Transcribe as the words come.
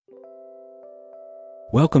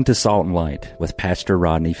Welcome to Salt and Light with Pastor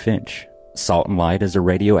Rodney Finch. Salt and Light is a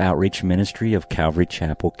radio outreach ministry of Calvary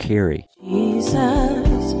Chapel, Cary. Jesus,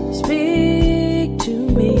 speak to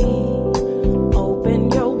me.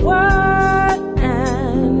 Open your word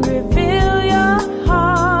and reveal your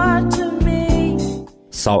heart to me.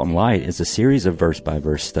 Salt and Light is a series of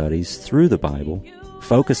verse-by-verse studies through the Bible,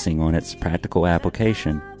 focusing on its practical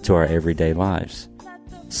application to our everyday lives.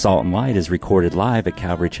 Salt and Light is recorded live at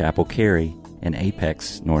Calvary Chapel, Cary in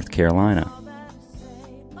Apex, North Carolina.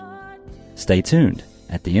 Stay tuned.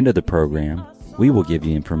 At the end of the program, we will give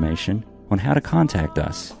you information on how to contact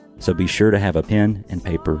us, so be sure to have a pen and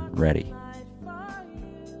paper ready.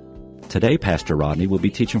 Today, Pastor Rodney will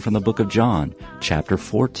be teaching from the book of John, chapter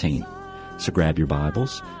 14. So grab your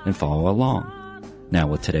Bibles and follow along. Now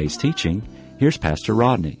with today's teaching, here's Pastor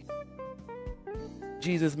Rodney.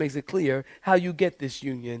 Jesus makes it clear how you get this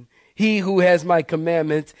union. He who has my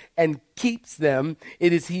commandments and keeps them,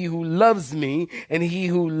 it is he who loves me, and he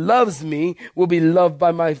who loves me will be loved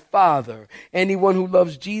by my Father. Anyone who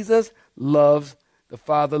loves Jesus loves, the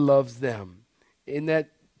Father loves them. Isn't that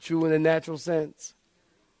true in a natural sense?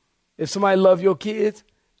 If somebody loves your kids,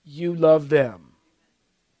 you love them.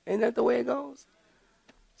 Ain't that the way it goes?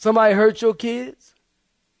 Somebody hurt your kids,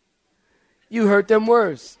 you hurt them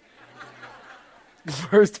worse.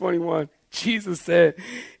 Verse 21. Jesus said,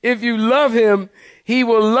 if you love him, he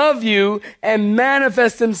will love you and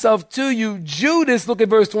manifest himself to you. Judas, look at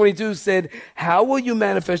verse 22, said, how will you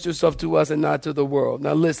manifest yourself to us and not to the world?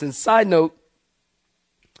 Now listen, side note,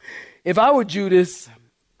 if I were Judas,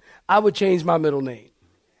 I would change my middle name.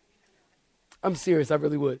 I'm serious, I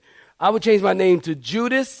really would. I would change my name to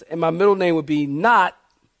Judas, and my middle name would be not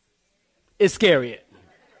Iscariot.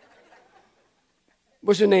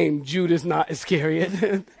 What's your name? Judas, not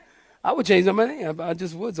Iscariot. I would change my name. I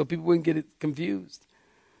just would, so people wouldn't get it confused.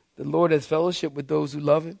 The Lord has fellowship with those who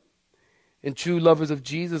love him, and true lovers of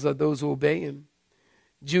Jesus are those who obey him.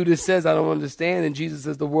 Judas says, I don't understand, and Jesus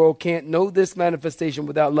says, the world can't know this manifestation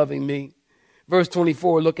without loving me. Verse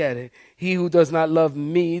 24, look at it. He who does not love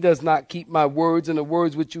me does not keep my words, and the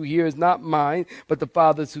words which you hear is not mine, but the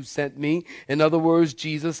Father's who sent me. In other words,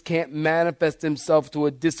 Jesus can't manifest himself to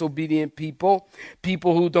a disobedient people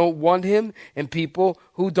who don't want him, and people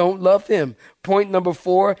who don't love him. Point number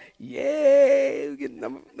 4. Yay! We get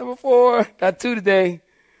number 4. Got 2 today.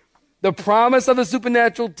 The promise of the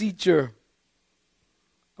supernatural teacher.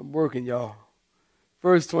 I'm working, y'all.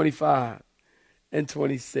 Verse 25 and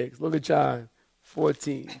 26. Look at John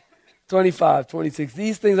 14, 25, 26.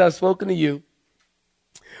 These things I've spoken to you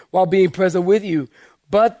while being present with you.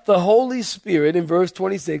 But the Holy Spirit, in verse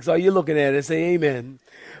 26, are you looking at it? Say amen.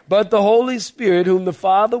 But the Holy Spirit, whom the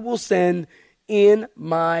Father will send in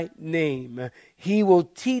my name, he will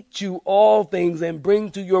teach you all things and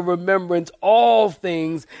bring to your remembrance all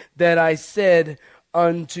things that I said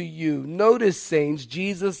unto you. Notice, saints,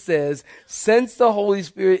 Jesus says, since the Holy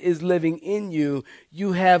Spirit is living in you,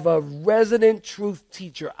 you have a resident truth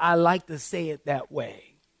teacher. I like to say it that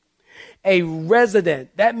way. A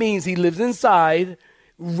resident, that means he lives inside,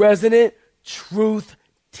 resident truth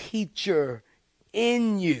teacher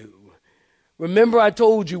in you. Remember I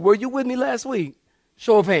told you, were you with me last week?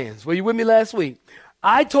 Show of hands. Were you with me last week?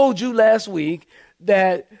 I told you last week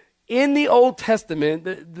that in the Old Testament,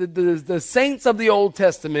 the saints of the Old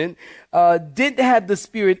Testament didn't have the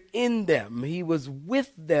Spirit in them. He was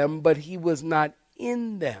with them, but he was not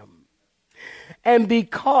in them. And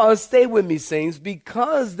because, stay with me, saints,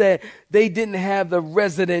 because they didn't have the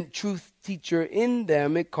resident truth teacher in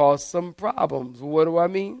them, it caused some problems. What do I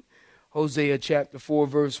mean? Hosea chapter 4,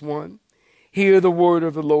 verse 1. Hear the word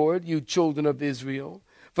of the Lord, you children of Israel.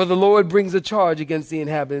 For the Lord brings a charge against the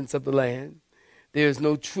inhabitants of the land. There is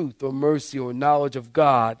no truth or mercy or knowledge of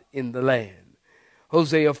God in the land.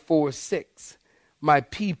 Hosea 4, 6. My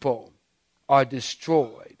people are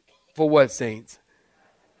destroyed. For what, saints?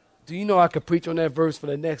 Do you know I could preach on that verse for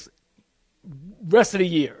the next rest of the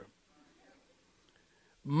year?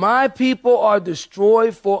 My people are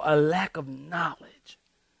destroyed for a lack of knowledge.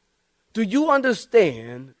 Do you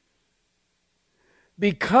understand?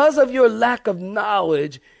 Because of your lack of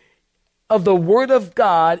knowledge of the Word of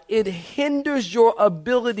God, it hinders your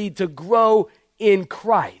ability to grow in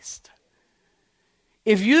Christ.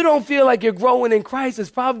 If you don't feel like you're growing in Christ, it's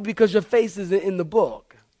probably because your face isn't in the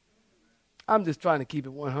book. I'm just trying to keep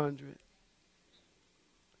it 100.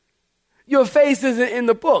 Your face isn't in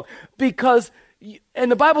the book because, and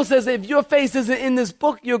the Bible says that if your face isn't in this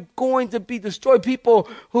book, you're going to be destroyed. People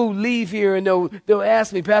who leave here and they'll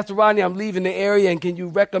ask me, Pastor Rodney, I'm leaving the area and can you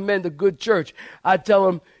recommend a good church? I tell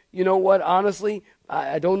them, you know what, honestly,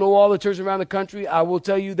 I don't know all the churches around the country. I will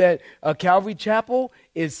tell you that Calvary Chapel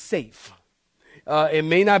is safe. It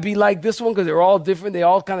may not be like this one because they're all different. They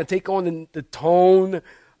all kind of take on the tone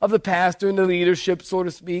of the pastor and the leadership, so to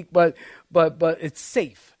speak. But it's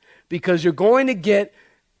safe because you're going to get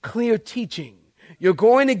clear teaching. You're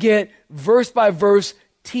going to get verse by verse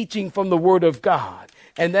teaching from the Word of God.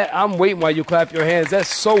 And that I'm waiting while you clap your hands.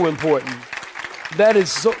 That's so important. That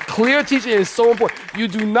is so clear teaching is so important. You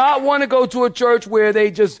do not want to go to a church where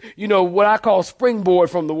they just, what I call springboard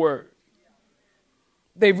from the Word.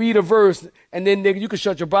 They read a verse, and then you can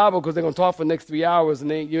shut your Bible because they're going to talk for the next 3 hours,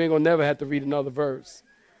 and you ain't going to never have to read another verse.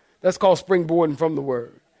 That's called springboarding from the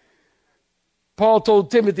Word. Paul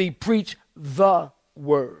told Timothy, preach the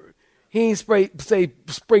Word. He ain't say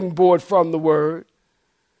springboard from the Word.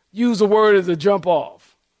 Use the Word as a jump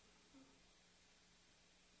off.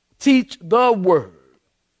 Teach the Word.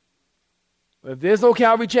 If there's no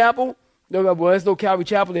Calvary Chapel, there's no Calvary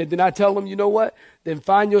Chapel there, then I tell them, you know what? Then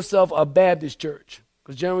find yourself a Baptist church.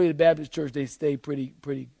 Because generally the Baptist church, they stay pretty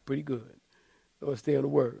good. They'll stay on the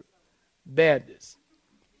Word. Baptist.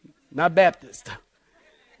 Not Baptist.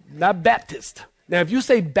 Not Baptist. Now, if you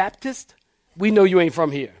say Baptist, we know you ain't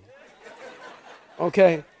from here.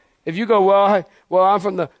 Okay? If you go, well, I'm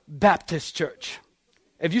from the Baptist church.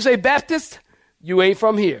 If you say Baptist, you ain't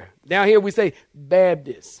from here. Down here we say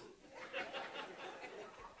Baptist.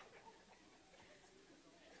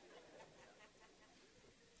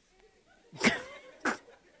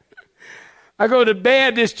 I go to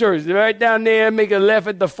Baptist church, right down there, make a left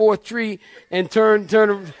at the fourth tree and turn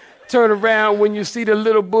around when you see the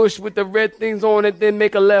little bush with the red things on it, then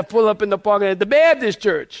make a left, pull up in the parking lot at the Baptist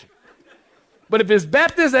church. But if it's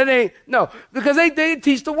Baptist, that ain't, no, because they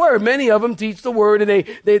teach the Word. Many of them teach the Word, and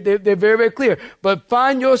they're very, very clear. But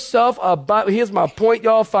find yourself a Bible. Here's my point,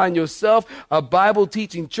 y'all. Find yourself a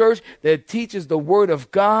Bible-teaching church that teaches the Word of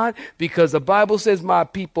God, because the Bible says my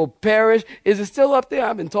people perish. Is it still up there?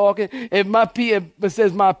 I've been talking. It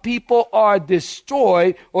says my people are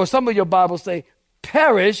destroyed, or some of your Bibles say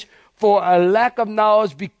perish for a lack of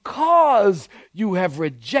knowledge, because you have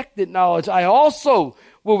rejected knowledge. I also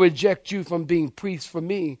will reject you from being priests for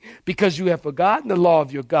me, because you have forgotten the law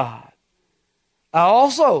of your God. I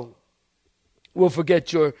also will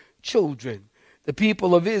forget your children. The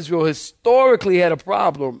people of Israel historically had a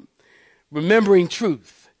problem remembering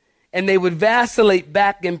truth, and they would vacillate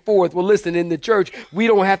back and forth. Well, listen, in the church, we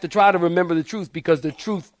don't have to try to remember the truth, because the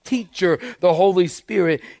truth teacher, the Holy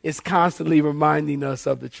Spirit, is constantly reminding us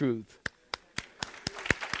of the truth.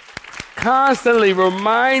 Constantly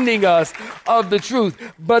reminding us of the truth.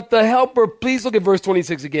 But the helper, please look at verse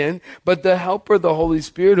 26 again. But the helper, the Holy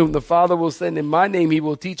Spirit, whom the Father will send in my name, he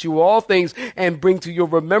will teach you all things and bring to your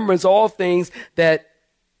remembrance all things that,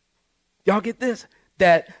 y'all get this?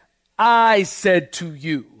 That I said to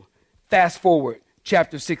you. Fast forward,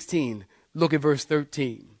 chapter 16. Look at verse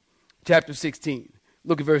 13. Chapter 16.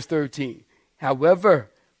 Look at verse 13.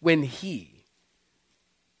 However, when he,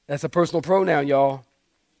 that's a personal pronoun, y'all.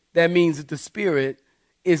 That means that the Spirit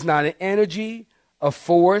is not an energy, a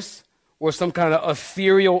force, or some kind of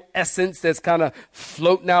ethereal essence that's kind of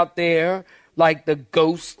floating out there like the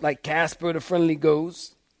ghost, like Casper, the friendly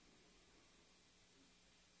ghost.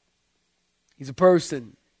 He's a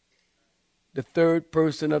person, the third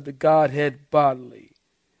person of the Godhead bodily.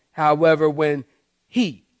 However, when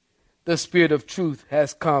he, the Spirit of truth,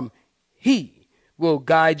 has come, he will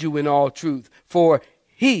guide you in all truth. For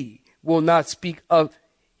he will not speak of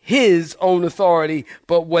his own authority,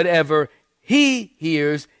 but whatever he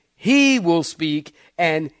hears, he will speak,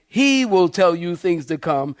 and he will tell you things to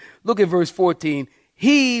come. Look at verse 14.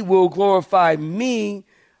 He will glorify me.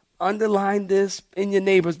 Underline this in your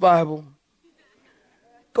neighbor's Bible.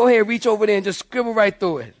 Go ahead, reach over there and just scribble right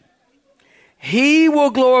through it. He will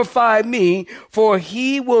glorify me, for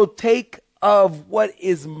he will take of what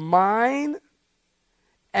is mine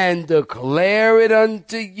and declare it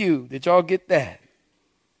unto you. Did y'all get that?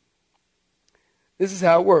 This is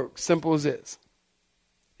how it works. Simple as this.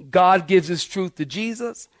 God gives his truth to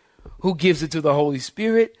Jesus, who gives it to the Holy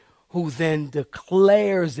Spirit, who then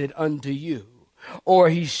declares it unto you. Or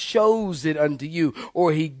he shows it unto you,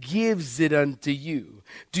 or he gives it unto you.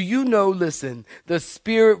 Do you know, listen, the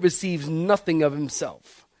Spirit receives nothing of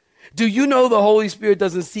himself. Do you know the Holy Spirit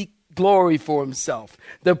doesn't seek glory for himself?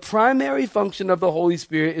 The primary function of the Holy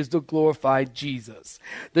Spirit is to glorify Jesus.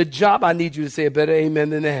 The job, I need you to say a better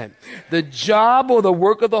amen than that. The job or the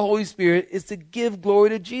work of the Holy Spirit is to give glory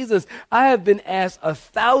to Jesus. I have been asked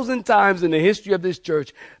 1,000 times in the history of this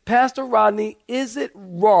church, Pastor Rodney, is it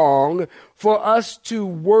wrong for us to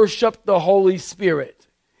worship the Holy Spirit?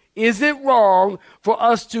 Is it wrong for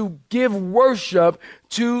us to give worship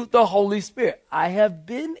to the Holy Spirit? I have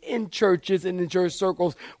been in churches and in church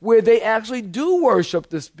circles where they actually do worship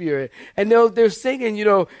the Spirit. And they're singing,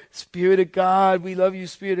 Spirit of God, we love you,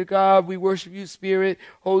 Spirit of God, we worship you, Spirit,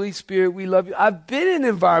 Holy Spirit, we love you. I've been in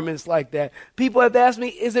environments like that. People have asked me,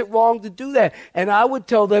 is it wrong to do that? And I would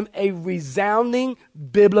tell them a resounding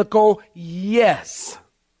biblical yes.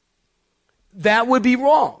 That would be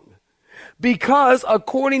wrong. Because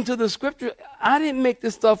according to the scripture, I didn't make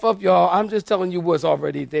this stuff up, y'all. I'm just telling you what's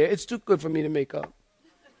already there. It's too good for me to make up.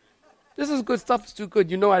 This is good stuff. It's too good.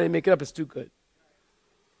 You know I didn't make it up. It's too good.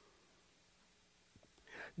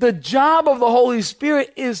 The job of the Holy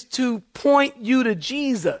Spirit is to point you to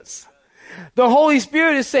Jesus. The Holy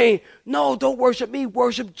Spirit is saying, no, don't worship me.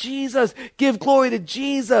 Worship Jesus. Give glory to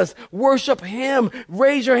Jesus. Worship him.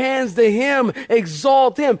 Raise your hands to him.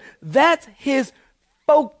 Exalt him. That's his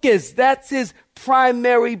focus. That's his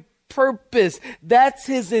primary purpose. That's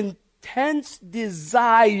his intense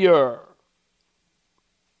desire.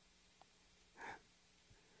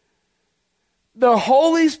 The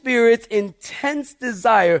Holy Spirit's intense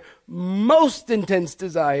desire, most intense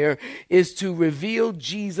desire, is to reveal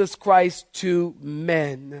Jesus Christ to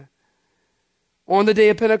men. On the day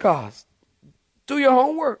of Pentecost, do your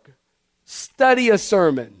homework. Study a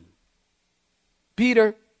sermon.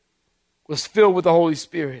 Peter was filled with the Holy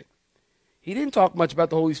Spirit. He didn't talk much about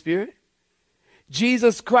the Holy Spirit.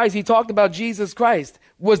 Jesus Christ, he talked about Jesus Christ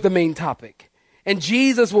was the main topic. And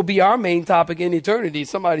Jesus will be our main topic in eternity.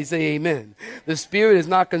 Somebody say amen. The Spirit is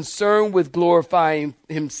not concerned with glorifying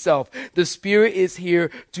himself. The Spirit is here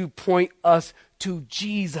to point us to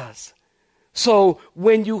Jesus. So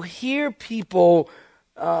when you hear people,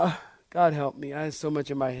 God help me, I have so much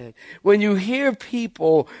in my head. When you hear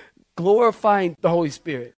people glorifying the Holy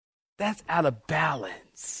Spirit, that's out of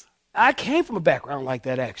balance. I came from a background like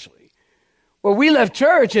that, actually. Well, we left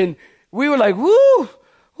church and we were like, woo,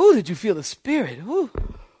 did you feel the Spirit? Ooh,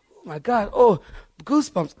 oh my God. Oh,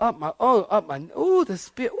 goosebumps up the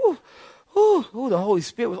Spirit. The Holy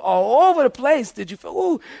Spirit was all over the place. Did you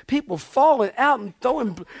feel, people falling out and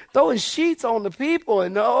throwing sheets on the people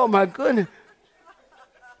and oh my goodness.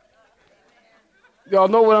 Y'all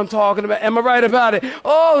know what I'm talking about. Am I right about it?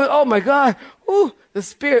 Oh my God. Ooh, the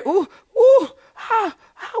Spirit. Ooh,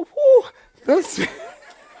 the Spirit.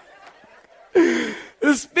 The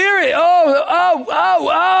Spirit.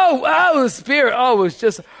 The Spirit. It was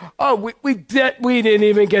just, we didn't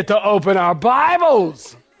even get to open our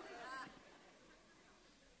Bibles.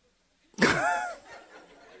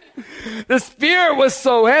 The Spirit was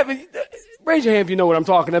so heavy. Raise your hand if you know what I'm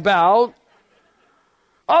talking about.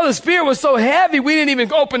 The Spirit was so heavy, we didn't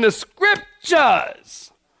even open the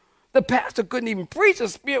scriptures. The pastor couldn't even preach. The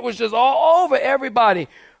Spirit was just all over everybody.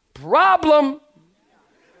 Problem.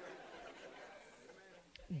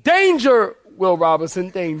 Danger, Will Robinson,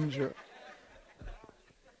 danger.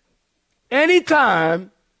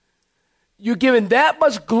 Anytime you're giving that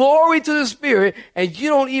much glory to the Spirit and you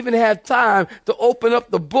don't even have time to open up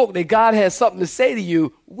the book that God has something to say to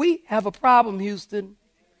you, we have a problem, Houston.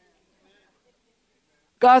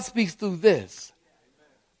 God speaks through this,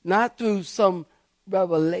 not through some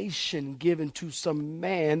revelation given to some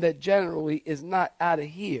man that generally is not out of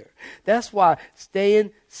here. That's why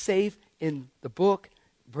staying safe in the book,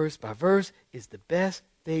 verse by verse, is the best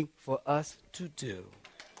thing for us to do.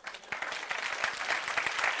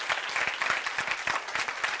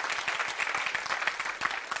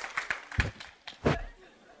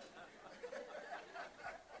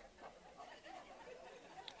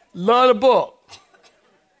 Love the book.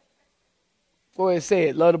 Go ahead and say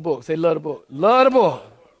it. Love the book. Say love the book. Love the book.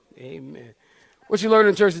 Amen. What you learned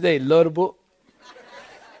in church today? Love the book.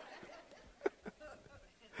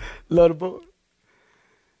 Love the book.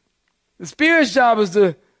 The Spirit's job is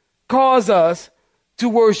to cause us to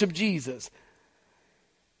worship Jesus.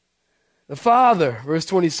 The Father, verse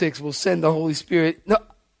 26, will send the Holy Spirit. No,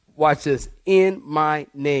 watch this. In my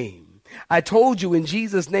name. I told you in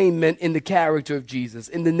Jesus' name meant in the character of Jesus,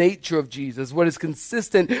 in the nature of Jesus, what is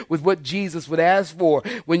consistent with what Jesus would ask for.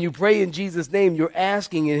 When you pray in Jesus' name, you're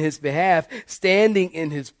asking in his behalf, standing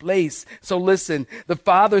in his place. So listen, the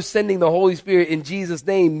Father sending the Holy Spirit in Jesus'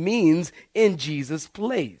 name means in Jesus'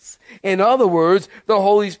 place. In other words, the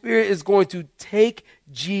Holy Spirit is going to take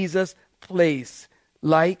Jesus' place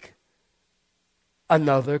like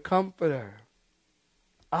another comforter.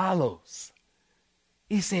 Allos.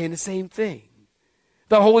 He's saying the same thing.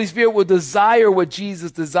 The Holy Spirit will desire what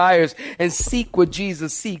Jesus desires and seek what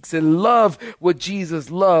Jesus seeks and love what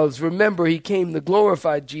Jesus loves. Remember, he came to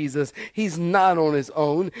glorify Jesus. He's not on his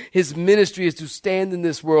own. His ministry is to stand in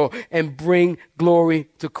this world and bring glory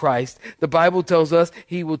to Christ. The Bible tells us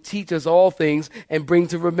he will teach us all things and bring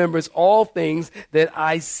to remembrance all things that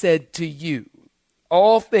I said to you.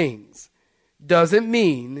 All things doesn't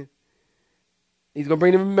mean he's going to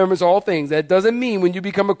bring to remembrance all things. That doesn't mean when you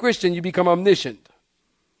become a Christian, you become omniscient.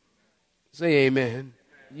 Say amen.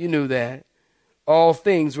 You knew that. All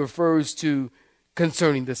things refers to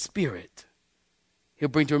concerning the Spirit. He'll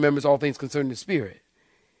bring to remembrance all things concerning the Spirit.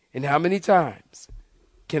 And how many times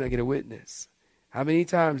can I get a witness? How many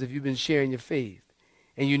times have you been sharing your faith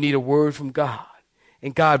and you need a word from God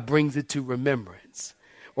and God brings it to remembrance?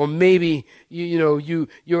 Or maybe,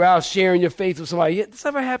 you're out sharing your faith with somebody. Does this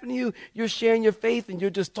ever happen to you? You're sharing your faith and you're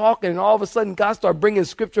just talking and all of a sudden God starts bringing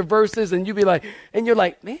scripture verses and you're like,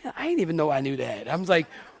 man, I didn't even know I knew that. I was like,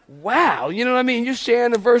 wow, you know what I mean? You're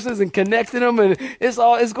sharing the verses and connecting them and it's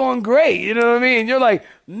going great. You know what I mean? You're like,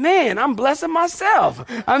 man, I'm blessing myself.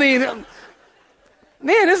 I mean,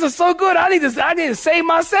 man, this is so good. I need to save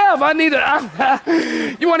myself.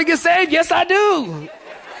 You want to get saved? Yes, I do.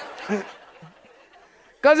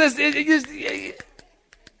 Because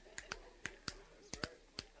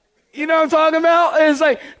you know what I'm talking about? It's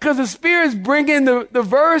like, because the Spirit's bringing the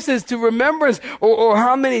verses to remembrance. Or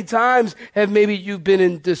how many times have maybe you've been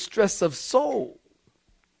in distress of soul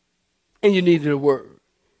and you needed a word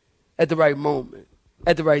at the right moment,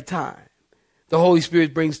 at the right time? The Holy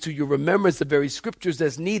Spirit brings to your remembrance the very scriptures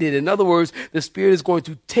that's needed. In other words, the Spirit is going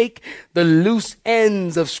to take the loose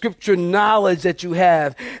ends of scripture knowledge that you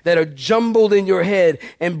have that are jumbled in your head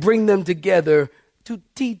and bring them together to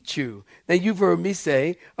teach you. Now, you've heard me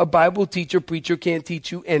say a Bible teacher, preacher can't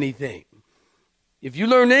teach you anything. If you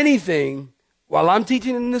learn anything while I'm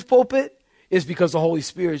teaching in this pulpit, it's because the Holy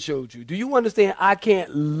Spirit showed you. Do you understand? I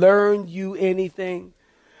can't learn you anything.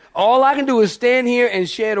 All I can do is stand here and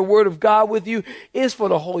share the word of God with you. Is for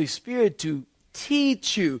the Holy Spirit to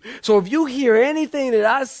teach you. So if you hear anything that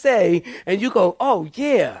I say and you go, oh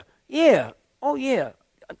yeah,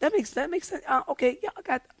 that makes sense. Okay,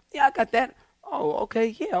 I got that. Oh,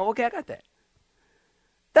 okay, I got that.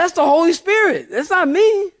 That's the Holy Spirit. That's not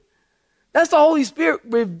me. That's the Holy Spirit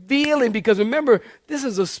revealing, because remember, this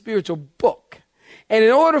is a spiritual book. And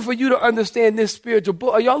in order for you to understand this spiritual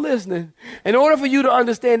book, are y'all listening? In order for you to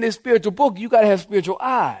understand this spiritual book, you got to have spiritual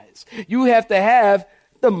eyes. You have to have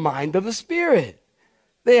the mind of the Spirit,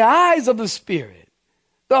 the eyes of the Spirit,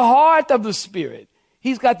 the heart of the Spirit.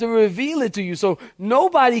 He's got to reveal it to you. So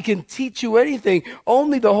nobody can teach you anything.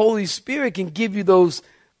 Only the Holy Spirit can give you those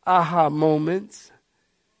aha moments.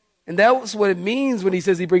 And that's what it means when he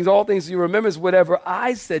says he brings all things to your remembrance, whatever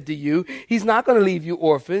I said to you. He's not going to leave you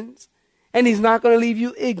orphans. And he's not going to leave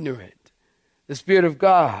you ignorant. The Spirit of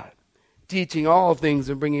God, teaching all things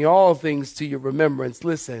and bringing all things to your remembrance.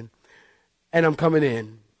 Listen, and I'm coming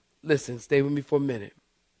in. Listen, stay with me for a minute.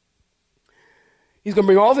 He's going to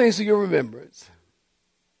bring all things to your remembrance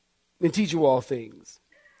and teach you all things.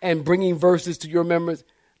 And bringing verses to your remembrance.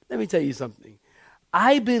 Let me tell you something.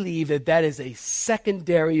 I believe that is a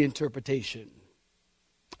secondary interpretation.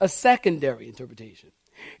 A secondary interpretation.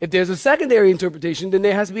 If there's a secondary interpretation, then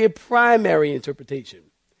there has to be a primary interpretation.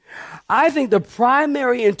 I think the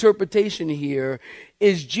primary interpretation here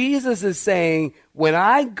is Jesus is saying, when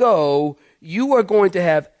I go, you are going to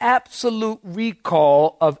have absolute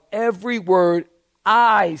recall of every word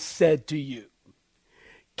I said to you.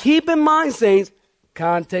 Keep in mind, saints,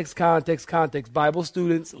 context. Bible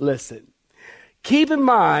students, listen. Keep in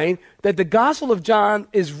mind that the Gospel of John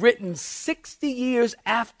is written 60 years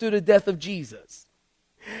after the death of Jesus.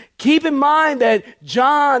 Keep in mind that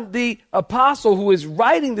John, the apostle who is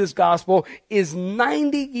writing this gospel, is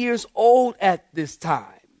 90 years old at this time.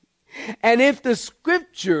 And if the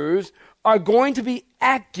scriptures are going to be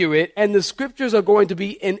accurate and the scriptures are going to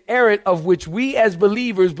be inerrant, of which we as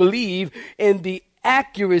believers believe in the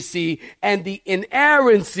accuracy and the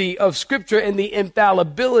inerrancy of scripture and the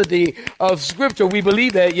infallibility of scripture, we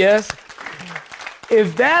believe that, yes?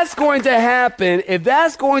 If that's going to happen, if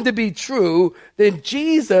that's going to be true, then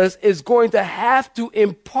Jesus is going to have to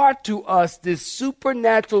impart to us this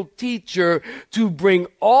supernatural teacher to bring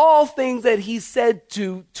all things that he said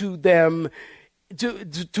to them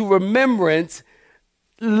to remembrance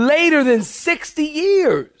later than 60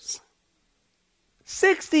 years.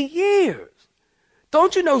 60 years.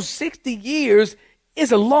 Don't you know 60 years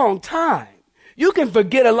is a long time? You can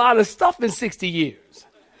forget a lot of stuff in 60 years.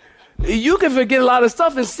 You can forget a lot of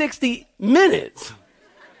stuff in 60 minutes.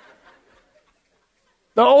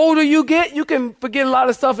 The older you get, you can forget a lot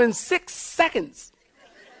of stuff in 6 seconds.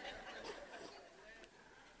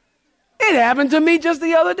 It happened to me just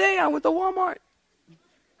the other day. I went to Walmart.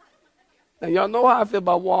 Now, y'all know how I feel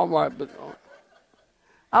about Walmart, but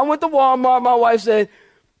I went to Walmart. My wife said,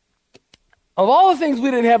 of all the things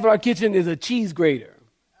we didn't have in our kitchen is a cheese grater.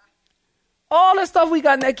 All the stuff we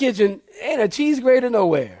got in that kitchen ain't a cheese grater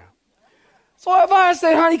nowhere. So if I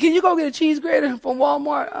say, honey, can you go get a cheese grater from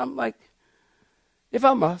Walmart? I'm like, if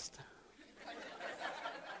I must.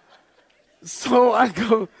 So I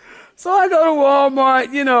go to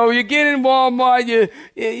Walmart. You know, you get in Walmart. You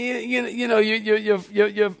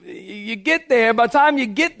get there. By the time you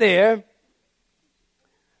get there,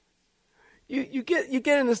 you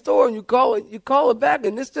get in the store and you call it back.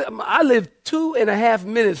 And I live 2.5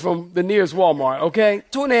 minutes from the nearest Walmart. Okay,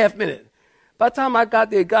 2.5 minutes. By the time I got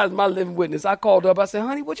there, God is my living witness. I called up. I said,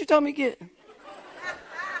 honey, what you told me to get?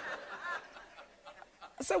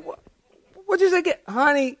 I said, what'd you say get?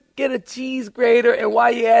 Honey, get a cheese grater, and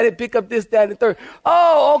while you at it, pick up this, that, and the third.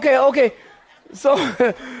 Oh, okay. So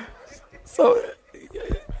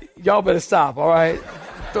y'all better stop, all right?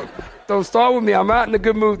 Don't start with me. I'm not in a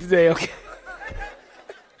good mood today, okay?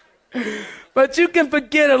 But you can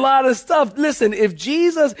forget a lot of stuff. Listen, if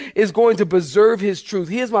Jesus is going to preserve his truth,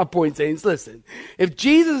 here's my point, saints. Listen, if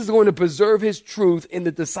Jesus is going to preserve his truth in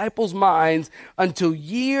the disciples' minds until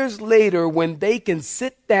years later when they can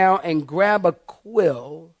sit down and grab a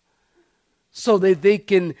quill so that they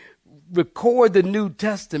can record the New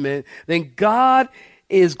Testament, then God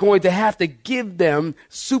is going to have to give them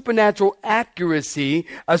supernatural accuracy,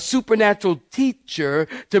 a supernatural teacher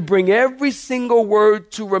to bring every single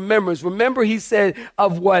word to remembrance. Remember, he said,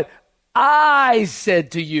 of what I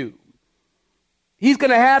said to you. He's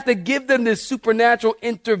going to have to give them this supernatural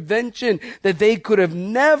intervention that they could have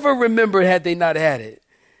never remembered had they not had it.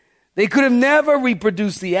 They could have never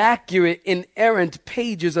reproduced the accurate, inerrant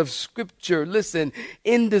pages of Scripture. Listen,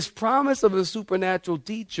 in this promise of a supernatural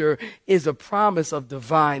teacher is a promise of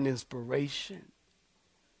divine inspiration.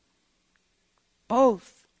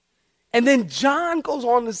 Both. And then John goes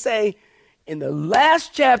on to say, in the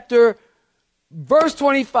last chapter, verse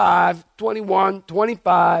 25, 21,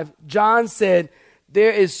 25, John said,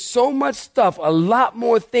 there is so much stuff, a lot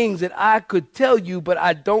more things that I could tell you, but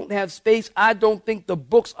I don't have space. I don't think the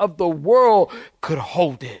books of the world could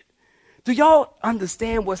hold it. Do y'all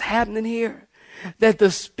understand what's happening here? That the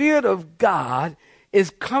Spirit of God is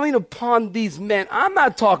coming upon these men. I'm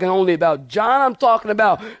not talking only about John. I'm talking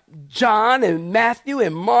about John and Matthew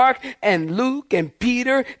and Mark and Luke and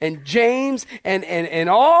Peter and James and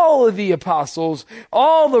all of the apostles,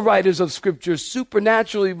 all the writers of Scripture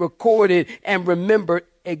supernaturally recorded and remembered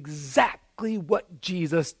exactly what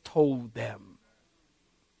Jesus told them.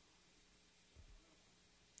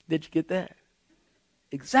 Did you get that?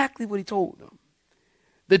 Exactly what he told them.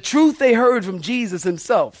 The truth they heard from Jesus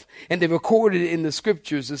himself, and they recorded it in the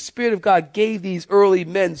Scriptures. The Spirit of God gave these early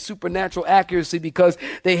men supernatural accuracy because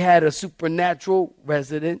they had a supernatural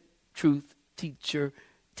resident truth teacher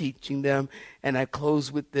teaching them. And I close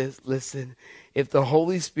with this. Listen, if the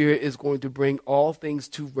Holy Spirit is going to bring all things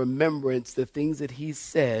to remembrance, the things that he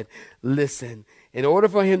said, listen, in order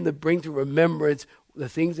for him to bring to remembrance the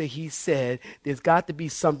things that he said, there's got to be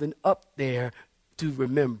something up there to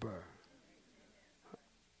remember.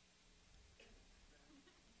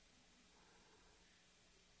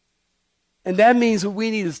 And that means we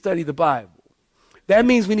need to study the Bible. That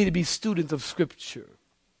means we need to be students of Scripture.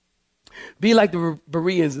 Be like the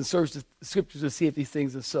Bereans and search the Scriptures to see if these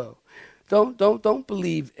things are so. Don't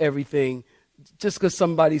believe everything just because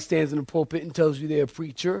somebody stands in the pulpit and tells you they're a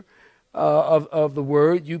preacher of the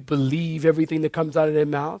word. You believe everything that comes out of their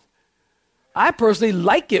mouth. I personally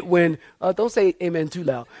like it when, don't say amen too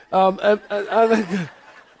loud.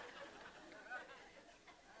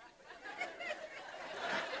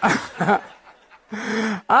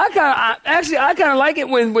 I kind of like it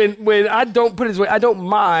when I don't put it this way. I don't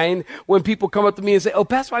mind when people come up to me and say, "Oh,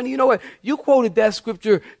 Pastor Rodney, you know what? You quoted that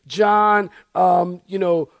scripture, John,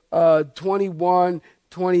 21,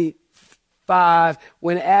 25,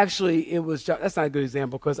 when actually it was John." That's not a good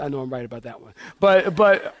example because I know I'm right about that one.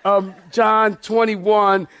 But John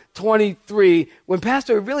 21, 23, when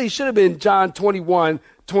Pastor, it really should have been John 21,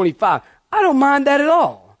 25. I don't mind that at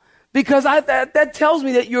all because that tells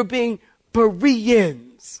me that you're being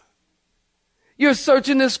Bereans. You're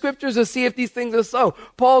searching the Scriptures to see if these things are so.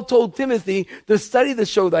 Paul told Timothy to study to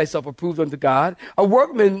show thyself approved unto God, a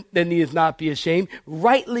workman that needeth not be ashamed,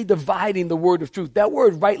 rightly dividing the word of truth. That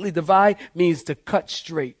word rightly divide means to cut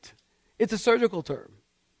straight. It's a surgical term.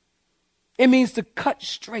 It means to cut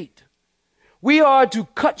straight. We are to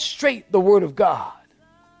cut straight the word of God.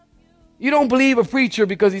 You don't believe a preacher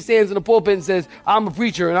because he stands in the pulpit and says, I'm a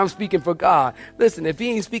preacher and I'm speaking for God. Listen, if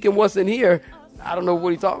he ain't speaking what's in here, I don't know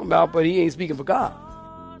what he's talking about, but he ain't speaking for God.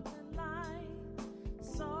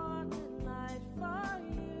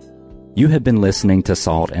 You have been listening to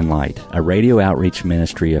Salt and Light, a radio outreach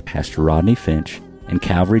ministry of Pastor Rodney Finch and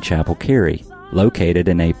Calvary Chapel, Cary, located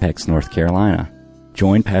in Apex, North Carolina.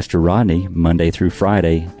 Join Pastor Rodney Monday through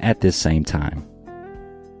Friday at this same time.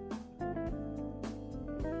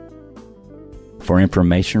 For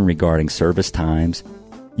information regarding service times,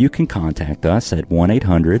 you can contact us at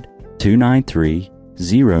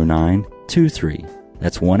 1-800-293-0923.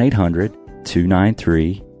 That's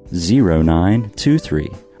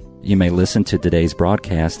 1-800-293-0923. You may listen to today's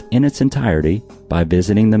broadcast in its entirety by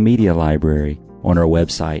visiting the media library on our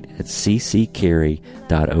website at cccary.org.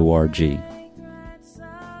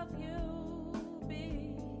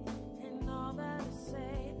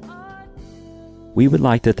 We would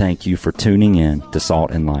like to thank you for tuning in to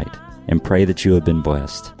Salt and Light and pray that you have been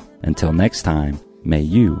blessed. Until next time, may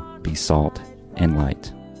you be salt and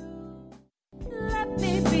light.